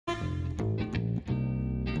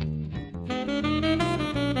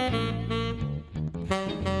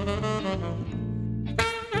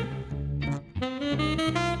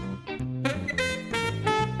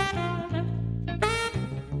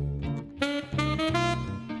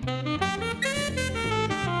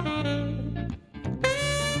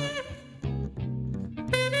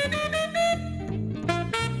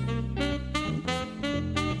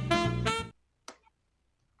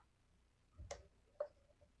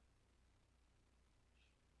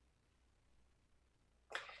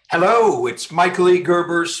Hello, it's Michael E.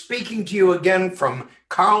 Gerber speaking to you again from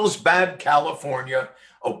Carlsbad, California,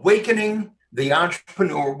 awakening the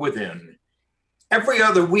entrepreneur within. Every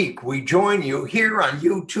other week, we join you here on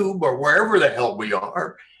YouTube or wherever the hell we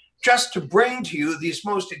are, just to bring to you these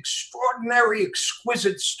most extraordinary,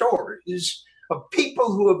 exquisite stories of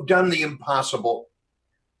people who have done the impossible.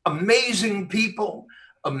 Amazing people,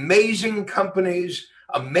 amazing companies,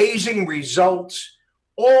 amazing results,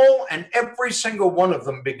 all and every single one of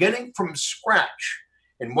them beginning from scratch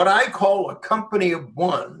in what I call a company of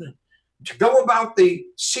one, to go about the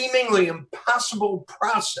seemingly impossible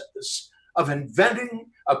process of inventing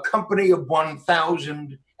a company of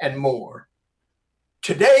 1,000 and more.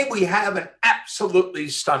 Today we have an absolutely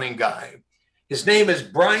stunning guy. His name is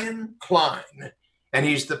Bryan Klein, and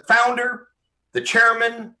he's the founder, the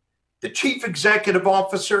chairman, the chief executive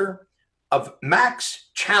officer of Max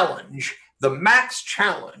Challenge, the Max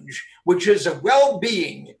Challenge, which is a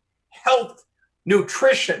well-being, health,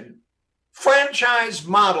 nutrition franchise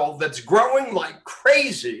model that's growing like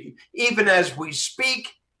crazy even as we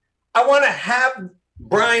speak. I want to have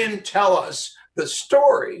Bryan tell us the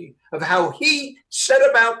story of how he set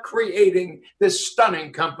about creating this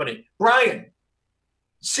stunning company. Bryan,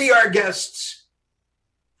 see our guests.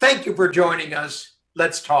 Thank you for joining us.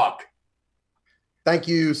 Let's talk. Thank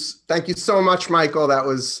you. Thank you so much, Michael. That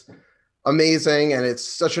was amazing. And it's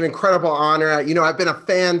such an incredible honor. You know, I've been a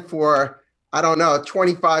fan for,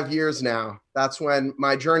 25 years now. That's when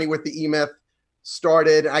my journey with the emyth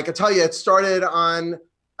started. I can tell you it started on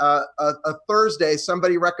a Thursday.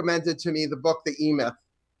 Somebody recommended to me the book, The Emyth.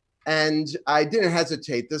 And I didn't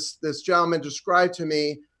hesitate. This gentleman described to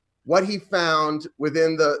me what he found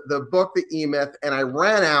within the book, The Emyth. And I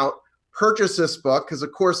ran out, purchased this book, because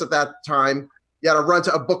of course at that time, you had to run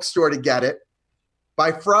to a bookstore to get it.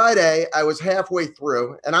 By Friday, I was halfway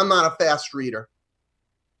through, and I'm not a fast reader.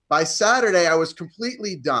 By Saturday, I was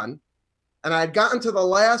completely done, and I had gotten to the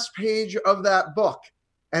last page of that book.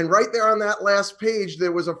 And right there on that last page,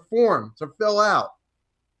 there was a form to fill out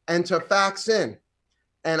and to fax in.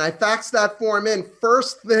 And I faxed that form in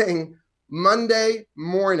first thing Monday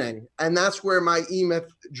morning, and that's where my emyth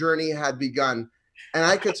journey had begun. And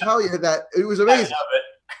I could tell you that it was amazing.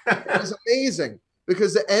 I love it. It was amazing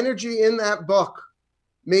because the energy in that book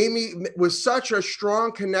was such a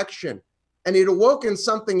strong connection, and it awoken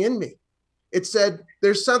something in me. It said,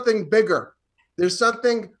 there's something bigger. There's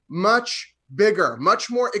something much bigger, much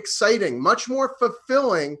more exciting, much more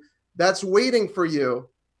fulfilling that's waiting for you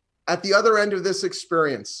at the other end of this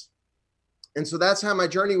experience. And so that's how my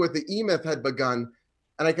journey with the emyth had begun.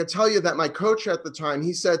 And I can tell you that my coach at the time,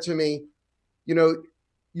 he said to me, you know,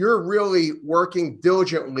 you're really working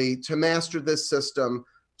diligently to master this system,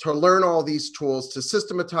 to learn all these tools, to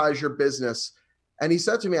systematize your business. And he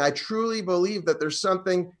said to me, I truly believe that there's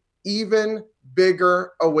something even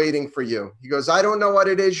bigger awaiting for you. He goes, I don't know what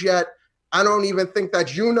it is yet. I don't even think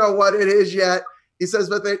that you know what it is yet. He says,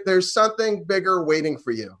 but there's something bigger waiting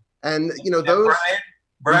for you. And, you know, those.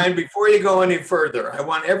 Bryan, before you go any further, I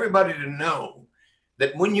want everybody to know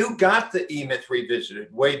that when you got the emyth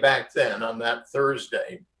revisited way back then on that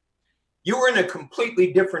Thursday, you were in a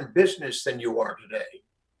completely different business than you are today.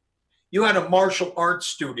 You had a martial arts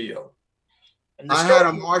studio. I had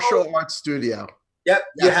a martial arts studio. Yep,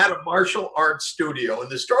 yes. You had a martial arts studio. And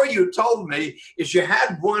the story you told me is you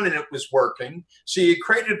had one and it was working. So you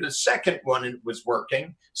created a second one and it was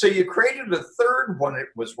working. So you created a third one, it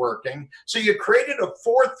was working. So you created a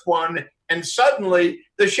fourth one, and suddenly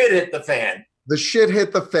the shit hit the fan. The shit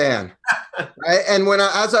hit the fan. Right? And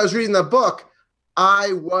as I was reading the book,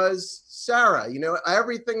 I was Sarah. You know,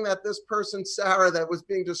 everything that this person, Sarah, that was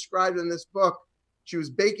being described in this book, she was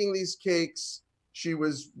baking these cakes. She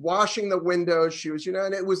was washing the windows. She was, you know,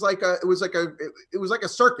 and it was like a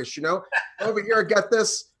circus, you know, over here, get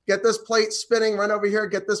this plate spinning, run over here,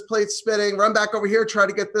 get this plate spinning, run back over here, try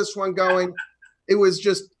to get this one going. It was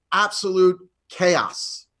just absolute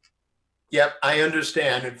chaos. Yep, I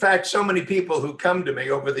understand. In fact, so many people who come to me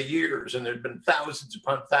over the years, and there've been thousands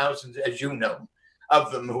upon thousands, as you know,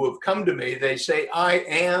 of them who have come to me, they say, I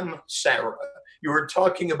am Sarah. You were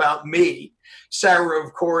talking about me. Sarah,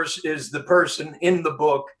 of course, is the person in the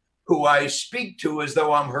book who I speak to as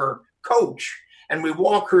though I'm her coach, and we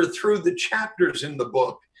walk her through the chapters in the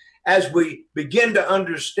book as we begin to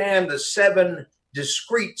understand the 7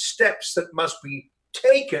 discrete steps that must be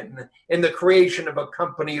taken in the creation of a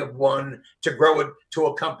company of 1 to grow it to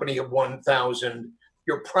a company of 1,000.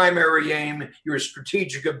 Your primary aim, your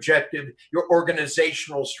strategic objective, your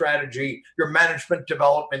organizational strategy, your management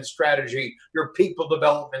development strategy, your people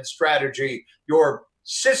development strategy, your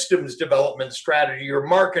systems development strategy, your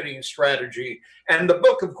marketing strategy. And the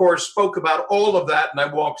book, of course, spoke about all of that, and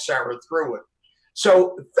I walked Sarah through it.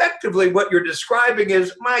 So effectively what you're describing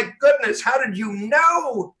is, my goodness, how did you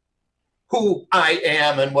know who I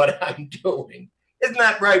am and what I'm doing? Isn't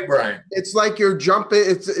that right, Bryan? It's like you're jumping.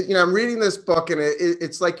 I'm reading this book, and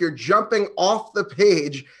it's like you're jumping off the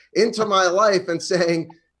page into my life and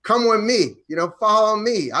saying, come with me, follow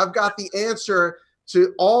me. I've got the answer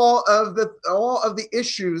to all of the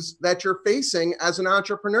issues that you're facing as an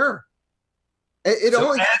entrepreneur.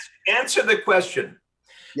 Answer the question.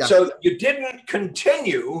 Yes. So you didn't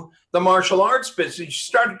continue the martial arts business. You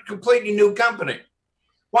started a completely new company.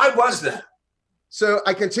 Why was that? So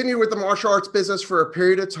I continued with the martial arts business for a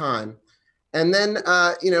period of time. And then,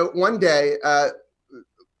 one day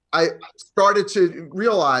I started to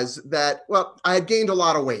realize that, I had gained a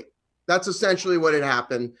lot of weight. That's essentially what had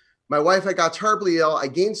happened. My wife had got terribly ill. I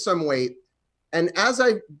gained some weight. And as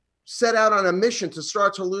I set out on a mission to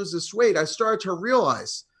start to lose this weight, I started to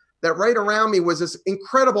realize that right around me was this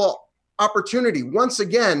incredible opportunity. Once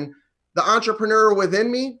again, the entrepreneur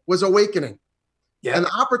within me was awakening. Yeah. And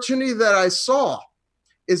the opportunity that I saw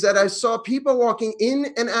is that I saw people walking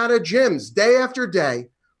in and out of gyms day after day,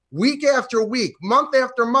 week after week, month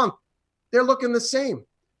after month. They're looking the same.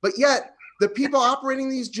 But yet the people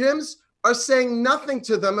operating these gyms are saying nothing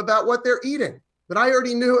to them about what they're eating. But I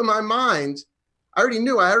already knew in my mind, I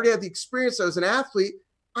already had the experience as an athlete.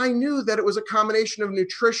 I knew that it was a combination of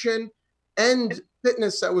nutrition and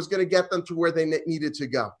fitness that was going to get them to where they needed to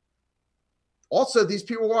go. Also, these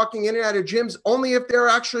people walking in and out of gyms only if they're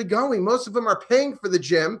actually going. Most of them are paying for the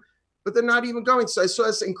gym, but they're not even going. So I saw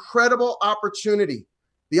this incredible opportunity.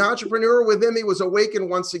 The entrepreneur within me was awakened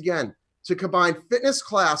once again to combine fitness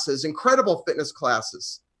classes, incredible fitness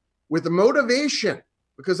classes, with the motivation,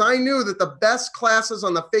 because I knew that the best classes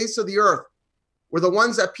on the face of the earth were the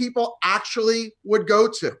ones that people actually would go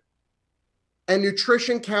to, and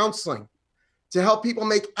nutrition counseling to help people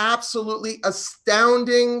make absolutely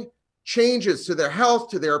astounding changes to their health,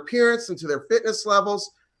 to their appearance, and to their fitness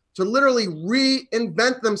levels, to literally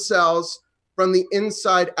reinvent themselves from the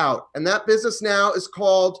inside out. And that business now is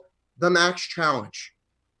called the Max Challenge.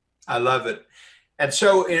 I love it. And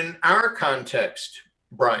so in our context,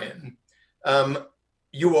 Bryan,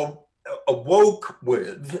 you awoke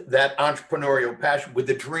with that entrepreneurial passion, with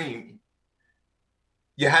a dream.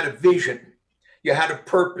 You had a vision, you had a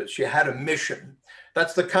purpose, you had a mission.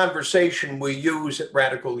 That's the conversation we use at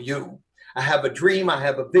Radical You. I have a dream, I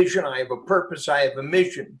have a vision, I have a purpose, I have a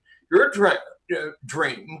mission. Your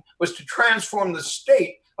dream was to transform the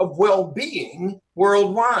state of well-being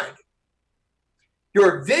worldwide.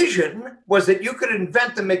 Your vision was that you could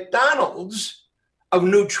invent the McDonald's of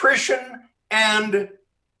nutrition and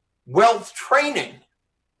wealth training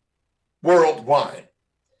worldwide.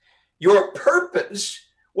 Your purpose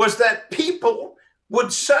was that people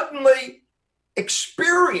would suddenly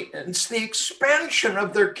experience the expansion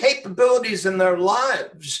of their capabilities in their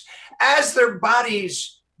lives as their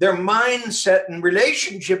bodies, their mindset and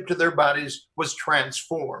relationship to their bodies was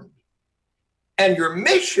transformed. And your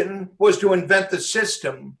mission was to invent the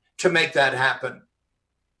system to make that happen.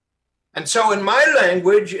 And so in my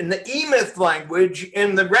language, in the emyth language,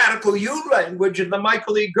 in the Radical You language, in the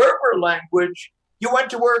Michael E. Gerber language, you went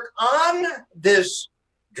to work on this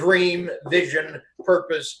dream, vision,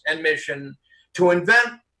 purpose, and mission to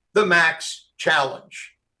invent the Max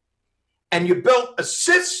Challenge. And you built a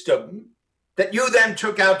system that you then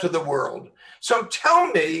took out to the world. So tell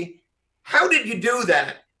me, how did you do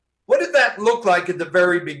that? What did that look like at the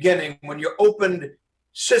very beginning when you opened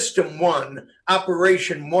System 1,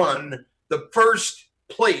 Operation 1, the first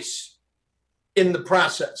place in the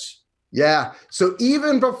process? Yeah. So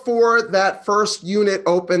even before that first unit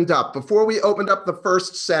opened up, before we opened up the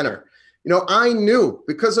first center, I knew,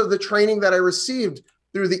 because of the training that I received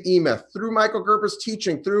through the emyth, through Michael Gerber's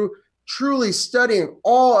teaching, through truly studying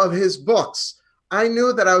all of his books, I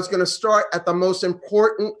knew that I was going to start at the most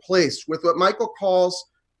important place with what Michael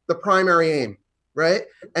calls the primary aim, right?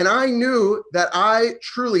 And I knew that I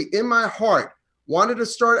truly, in my heart, wanted to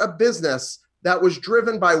start a business that was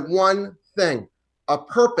driven by one thing, a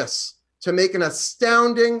purpose to make an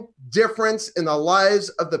astounding difference in the lives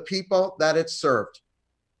of the people that it served.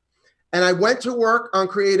 And I went to work on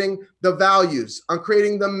creating the values, on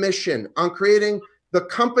creating the mission, on creating the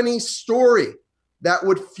company story that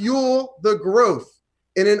would fuel the growth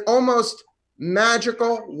in an almost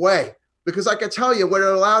magical way. Because I could tell you what it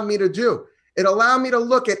allowed me to do. It allowed me to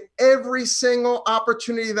look at every single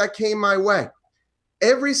opportunity that came my way,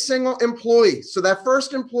 every single employee. So that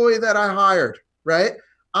first employee that I hired, right?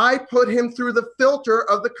 I put him through the filter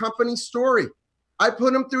of the company story. I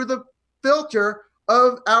put him through the filter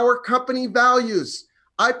of our company values.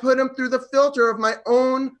 I put him through the filter of my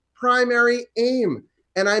own primary aim.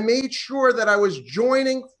 And I made sure that I was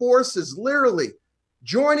joining forces, literally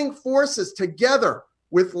joining forces together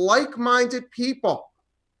with like-minded people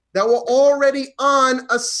that were already on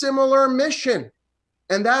a similar mission.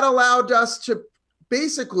 And that allowed us to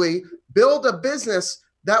basically build a business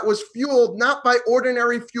that was fueled not by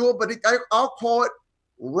ordinary fuel, but I'll call it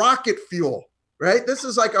rocket fuel, right? This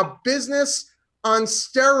is like a business on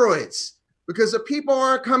steroids, because the people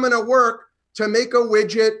aren't coming to work to make a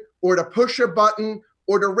widget or to push a button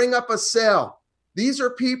or to ring up a sale. These are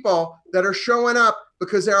people that are showing up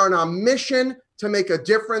because they're on a mission to make a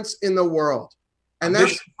difference in the world. And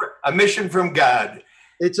that's a mission from God.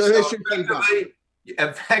 It's a mission from God.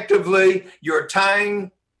 Effectively, you're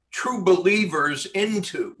tying true believers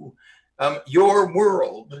into your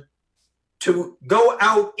world to go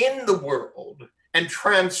out in the world and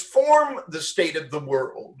transform the state of the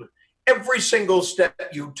world. Every single step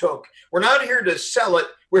you took. We're not here to sell it.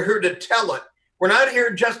 We're here to tell it. We're not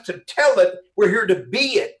here just to tell it. We're here to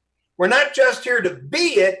be it. We're not just here to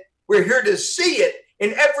be it. We're here to see it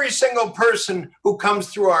in every single person who comes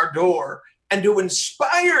through our door, and to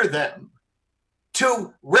inspire them,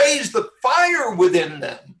 to raise the fire within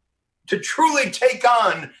them, to truly take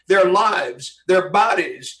on their lives, their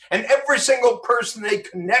bodies, and every single person they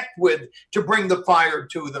connect with, to bring the fire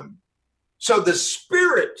to them. So the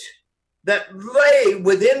spirit that lay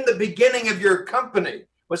within the beginning of your company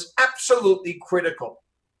was absolutely critical.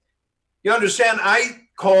 You understand? I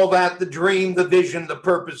call that the dream, the vision, the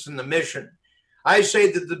purpose, and the mission. I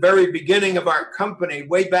say that the very beginning of our company,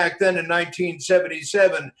 way back then in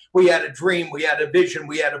 1977, we had a dream, we had a vision,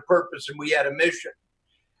 we had a purpose, and we had a mission.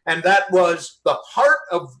 And that was the heart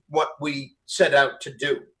of what we set out to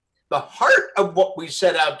do. The heart of what we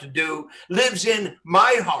set out to do lives in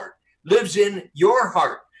my heart, lives in your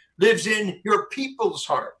heart, lives in your people's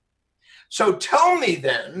heart. So tell me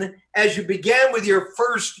then, as you began with your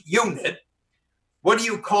first unit, what do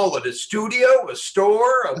you call it? A studio, a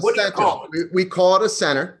store? What do you call it? We call it a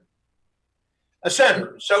center. A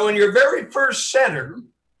center. So in your very first center,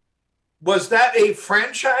 was that a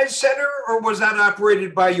franchise center, or was that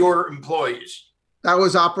operated by your employees? That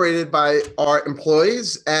was operated by our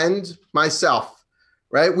employees and myself,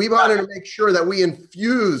 right? We wanted to make sure that we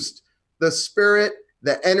infused the spirit,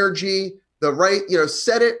 the energy, the right,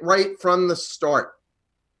 set it right from the start.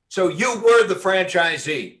 So you were the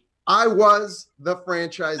franchisee. I was the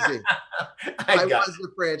franchisee. I was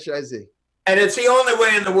the franchisee. And it's the only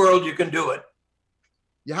way in the world you can do it.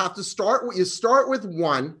 You have to start with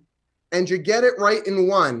one, and you get it right in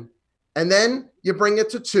one, and then you bring it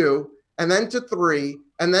to two, and then to three,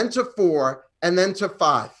 and then to four, and then to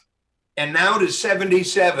five. And now to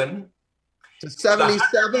 77. To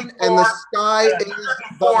 77, and the sky is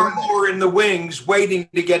four more in the wings waiting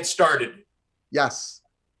to get started. Yes.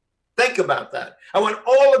 Think about that. I want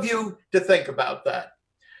all of you to think about that.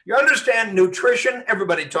 You understand nutrition?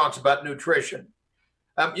 Everybody talks about nutrition.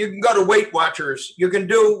 You can go to Weight Watchers. You can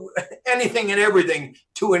do anything and everything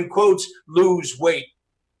to, in quotes, lose weight.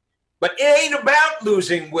 But it ain't about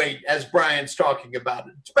losing weight, as Bryan's talking about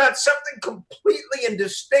it. It's about something completely and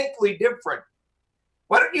distinctly different.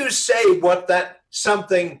 Why don't you say what that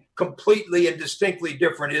something completely and distinctly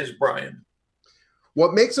different is, Bryan?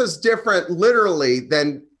 What makes us different, literally,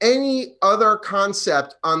 than any other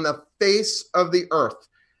concept on the face of the earth.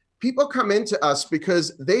 People come into us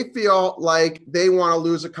because they feel like they want to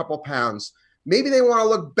lose a couple pounds. Maybe they want to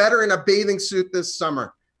look better in a bathing suit this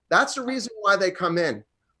summer. That's the reason why they come in.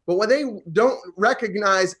 But what they don't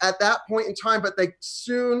recognize at that point in time, but they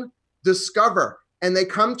soon discover and they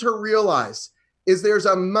come to realize, is there's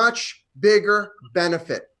a much bigger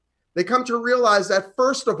benefit. They come to realize that,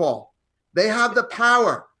 first of all, they have the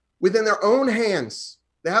power within their own hands.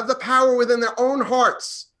 They have the power within their own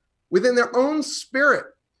hearts, within their own spirit,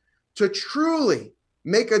 to truly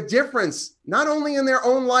make a difference, not only in their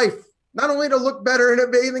own life, not only to look better in a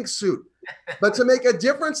bathing suit, but to make a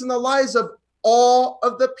difference in the lives of all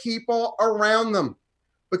of the people around them.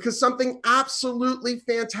 Because something absolutely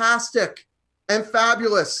fantastic and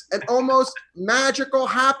fabulous and almost magical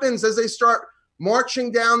happens as they start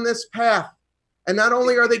marching down this path. And not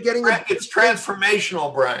only are they getting it's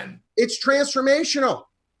transformational, Bryan. It's transformational.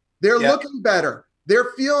 They're looking better.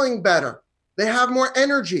 They're feeling better. They have more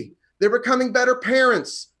energy. They're becoming better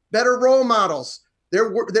parents, better role models.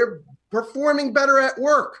 They're performing better at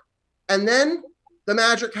work. And then the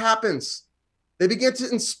magic happens. They begin to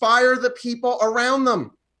inspire the people around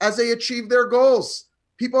them as they achieve their goals.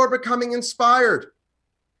 People are becoming inspired.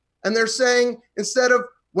 And they're saying, instead of,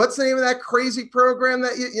 what's the name of that crazy program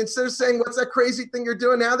that you, instead of saying, what's that crazy thing you're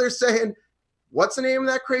doing? Now they're saying, what's the name of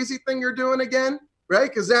that crazy thing you're doing again? Right?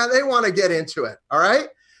 Because now they want to get into it. All right.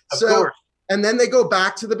 Of course. And then they go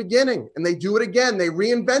back to the beginning and they do it again. They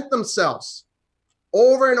reinvent themselves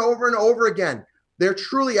over and over and over again. They're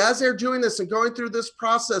truly, as they're doing this and going through this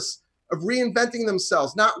process of reinventing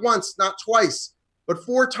themselves, not once, not twice, but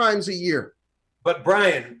 4 times a year. But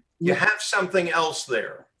Bryan, you have something else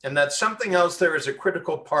there. And that something else there is a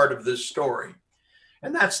critical part of this story.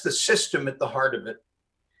 And that's the system at the heart of it.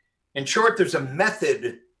 In short, there's a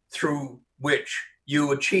method through which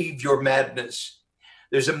you achieve your madness.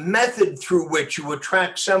 There's a method through which you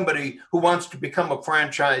attract somebody who wants to become a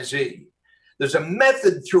franchisee. There's a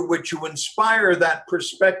method through which you inspire that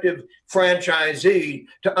prospective franchisee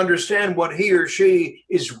to understand what he or she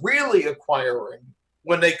is really acquiring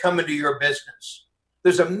when they come into your business.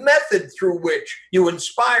 There's a method through which you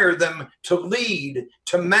inspire them to lead,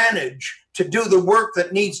 to manage, to do the work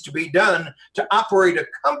that needs to be done to operate a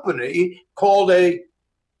company called a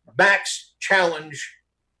Max Challenge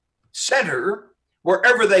Center,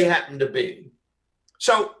 wherever they happen to be.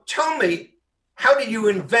 So tell me, how did you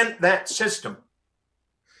invent that system?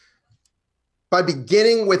 By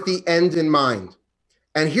beginning with the end in mind.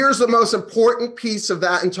 And here's the most important piece of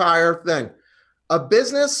that entire thing. A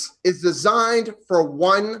business is designed for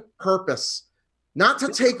one purpose, not to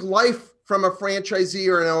take life from a franchisee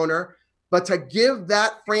or an owner, but to give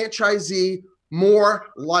that franchisee more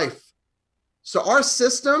life. So our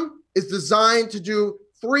system is designed to do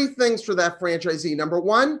 3 things for that franchisee. Number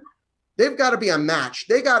 1, they've got to be a match.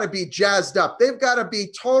 They got to be jazzed up. They've got to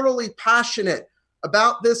be totally passionate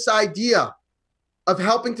about this idea of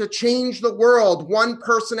helping to change the world one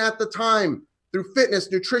person at the time through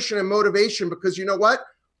fitness, nutrition, and motivation. Because you know what?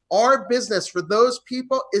 Our business for those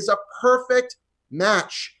people is a perfect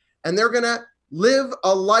match. And they're going to live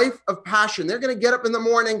a life of passion. They're going to get up in the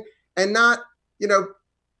morning and not,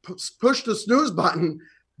 push the snooze button.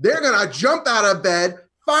 They're going to jump out of bed,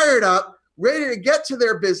 fired up, ready to get to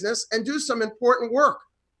their business and do some important work.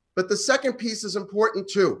 But the second piece is important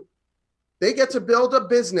too. They get to build a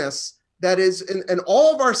business that is, and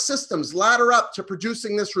all of our systems ladder up to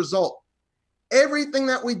producing this result. Everything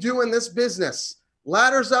that we do in this business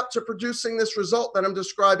ladders up to producing this result that I'm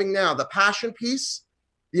describing now. The passion piece,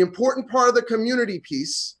 the important part of the community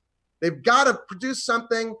piece. They've got to produce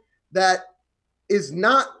something that is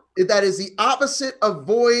the opposite of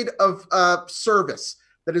void of service,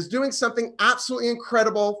 that is doing something absolutely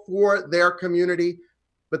incredible for their community.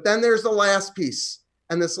 But then there's the last piece.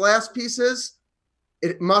 And this last piece is,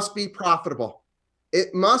 it must be profitable.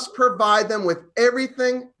 It must provide them with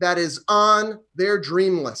everything that is on their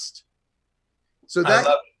dream list. So that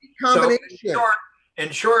combination. So in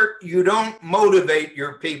short, you don't motivate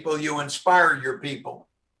your people, you inspire your people.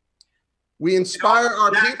 We inspire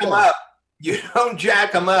our people. You don't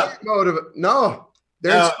jack them up. No,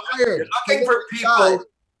 they're inspired. You're looking for people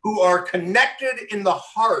who are connected in the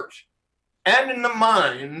heart and in the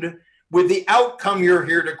mind with the outcome you're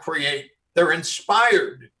here to create. They're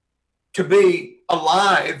inspired to be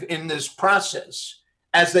alive in this process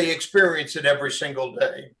as they experience it every single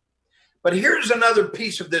day. But here's another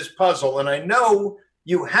piece of this puzzle, and I know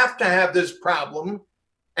you have to have this problem,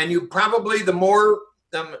 and you probably, the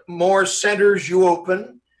more centers you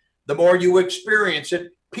open, the more you experience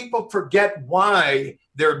it, people forget why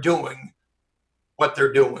they're doing what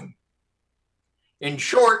they're doing. In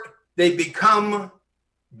short, they become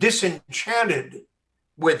disenchanted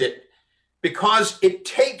with it because it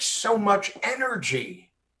takes so much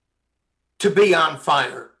energy to be on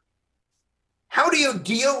fire. How do you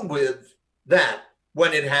deal with that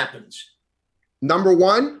when it happens? Number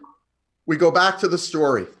 1, we go back to the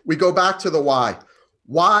story. We go back to the why.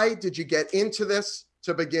 Why did you get into this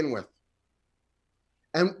to begin with?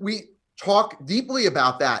 And we talk deeply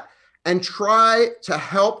about that and try to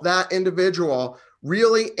help that individual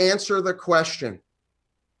really answer the question,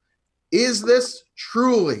 is this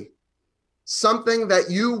truly something that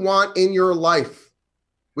you want in your life?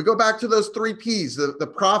 We go back to those 3 Ps,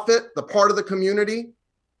 the profit, the part of the community,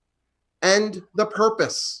 and the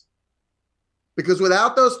purpose. Because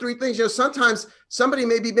without those 3 things, sometimes somebody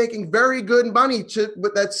may be making very good money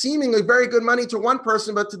that's seemingly very good money to one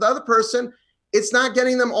person, but to the other person, it's not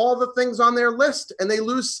getting them all the things on their list, and they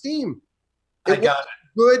lose steam. I got it.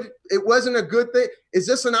 Good. It wasn't a good thing. Is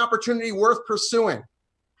this an opportunity worth pursuing?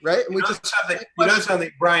 Right. And you know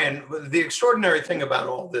something, Bryan, the extraordinary thing about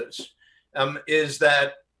all this is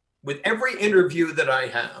that with every interview that I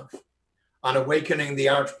have on Awakening the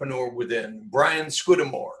Entrepreneur Within, Brian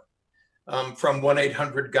Scudamore from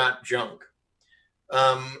 1-800-GOT-JUNK,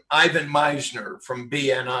 Ivan Meisner from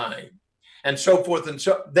BNI, and so forth. And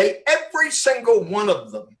so every single one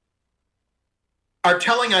of them are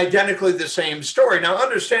telling identically the same story. Now,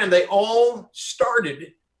 understand, they all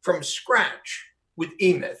started from scratch with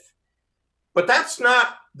emyth. But that's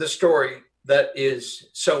not the story that is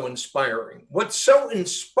so inspiring. What's so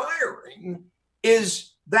inspiring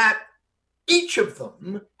is that each of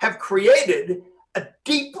them have created a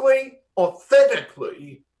deeply,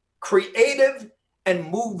 authentically creative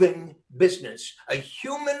and moving business, a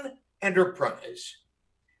human enterprise.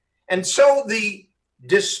 And so the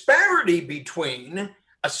disparity between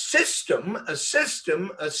a system,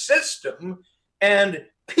 and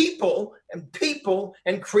people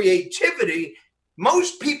and creativity,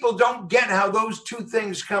 most people don't get how those two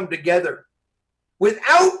things come together.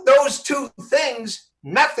 Without those two things,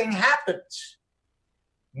 nothing happens.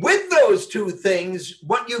 With those two things,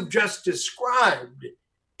 what you've just described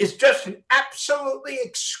is just an absolutely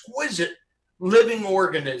exquisite living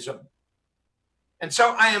organism. And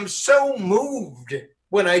so I am so moved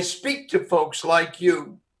when I speak to folks like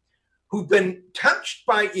you who've been touched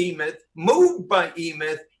by emyth, moved by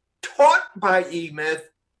emyth, taught by emyth,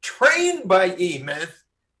 trained by emyth,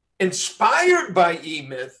 inspired by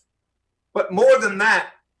emyth, but more than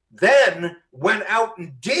that, then went out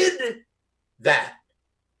and did that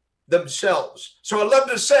themselves. So I love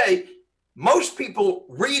to say, most people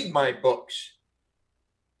read my books,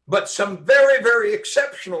 but some very, very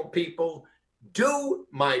exceptional people do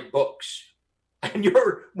my books. And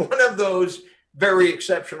you're one of those very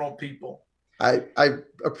exceptional people. I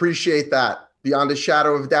appreciate that beyond a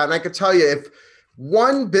shadow of a doubt. And I can tell you, if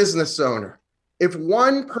one business owner, if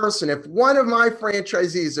one person, if one of my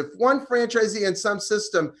franchisees, if one franchisee in some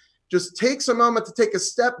system just takes a moment to take a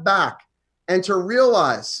step back and to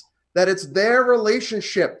realize that it's their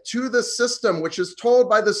relationship to the system, which is told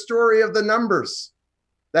by the story of the numbers,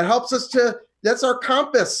 that helps us that's our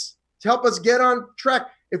compass to help us get on track.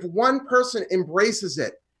 If one person embraces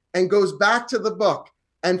it and goes back to the book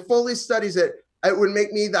and fully studies it, it would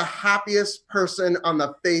make me the happiest person on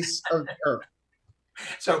the face of the earth.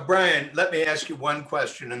 So, Bryan, let me ask you one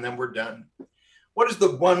question and then we're done. What is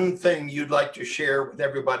the one thing you'd like to share with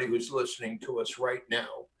everybody who's listening to us right now?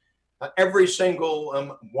 Every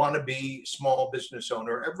single wannabe small business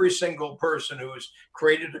owner, every single person who's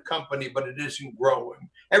created a company but it isn't growing,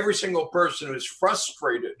 every single person who's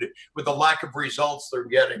frustrated with the lack of results they're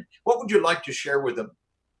getting, what would you like to share with them?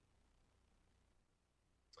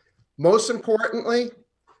 Most importantly,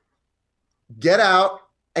 get out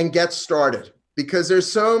and get started, because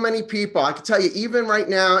there's so many people. I can tell you, even right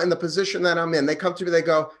now in the position that I'm in, they come to me, they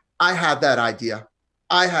go, I had that idea.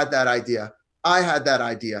 I had that idea. I had that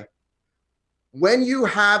idea. When you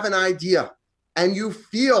have an idea and you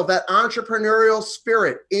feel that entrepreneurial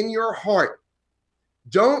spirit in your heart,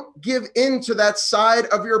 don't give in to that side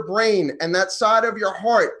of your brain and that side of your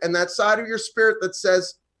heart and that side of your spirit that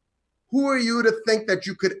says, who are you to think that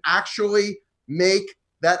you could actually make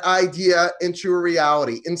that idea into a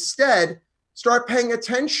reality? Instead, start paying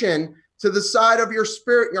attention to the side of your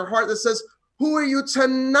spirit and your heart that says, who are you to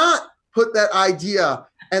not put that idea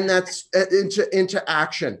and that's into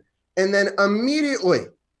action? And then immediately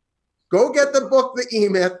go get the book, The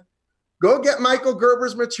E-Myth, go get Michael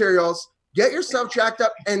Gerber's materials, get yourself jacked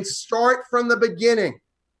up and start from the beginning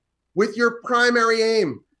with your primary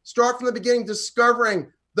aim. Start from the beginning,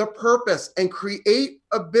 discovering the purpose, and create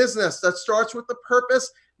a business that starts with the purpose,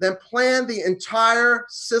 then plan the entire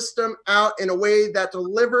system out in a way that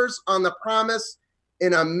delivers on the promise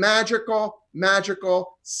in a magical,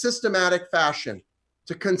 systematic fashion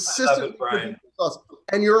to consistently produce results.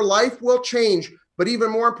 And your life will change, but even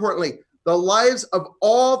more importantly, the lives of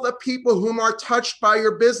all the people whom are touched by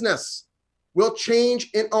your business will change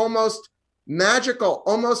in almost magical,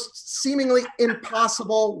 almost seemingly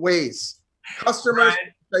impossible ways. Customers,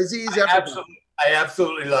 franchisees, everybody. I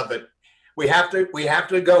absolutely love it. We have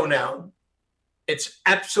to go now. It's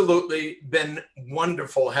absolutely been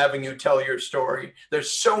wonderful having you tell your story.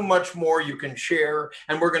 There's so much more you can share,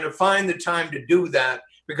 and we're going to find the time to do that,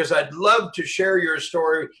 because I'd love to share your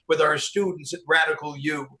story with our students at Radical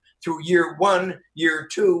U through year 1, year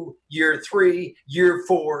 2, year 3, year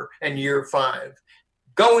 4, and year 5.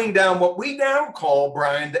 Going down what we now call,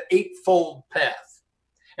 Bryan, the eightfold path.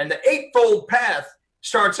 And the eightfold path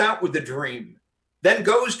starts out with a dream, then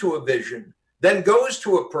goes to a vision, then goes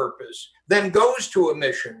to a purpose, then goes to a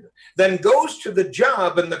mission, then goes to the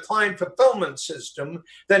job and the client fulfillment system,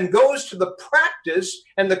 then goes to the practice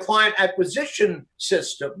and the client acquisition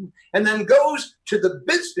system, and then goes to the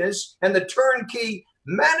business and the turnkey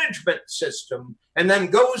management system, and then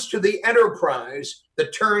goes to the enterprise, the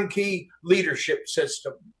turnkey leadership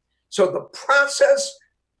system. So the process,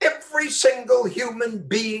 every single human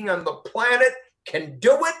being on the planet can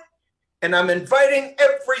do it. And I'm inviting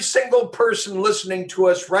every single person listening to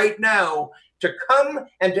us right now to come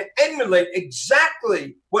and to emulate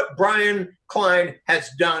exactly what Bryan Klein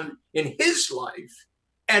has done in his life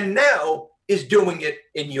and now is doing it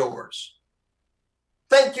in yours.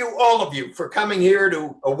 Thank you, all of you, for coming here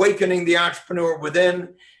to Awakening the Entrepreneur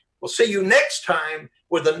Within. We'll see you next time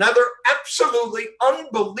with another absolutely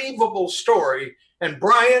unbelievable story. And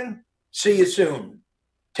Bryan, see you soon.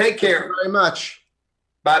 Take care. Thank you very much.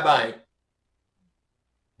 Bye-bye.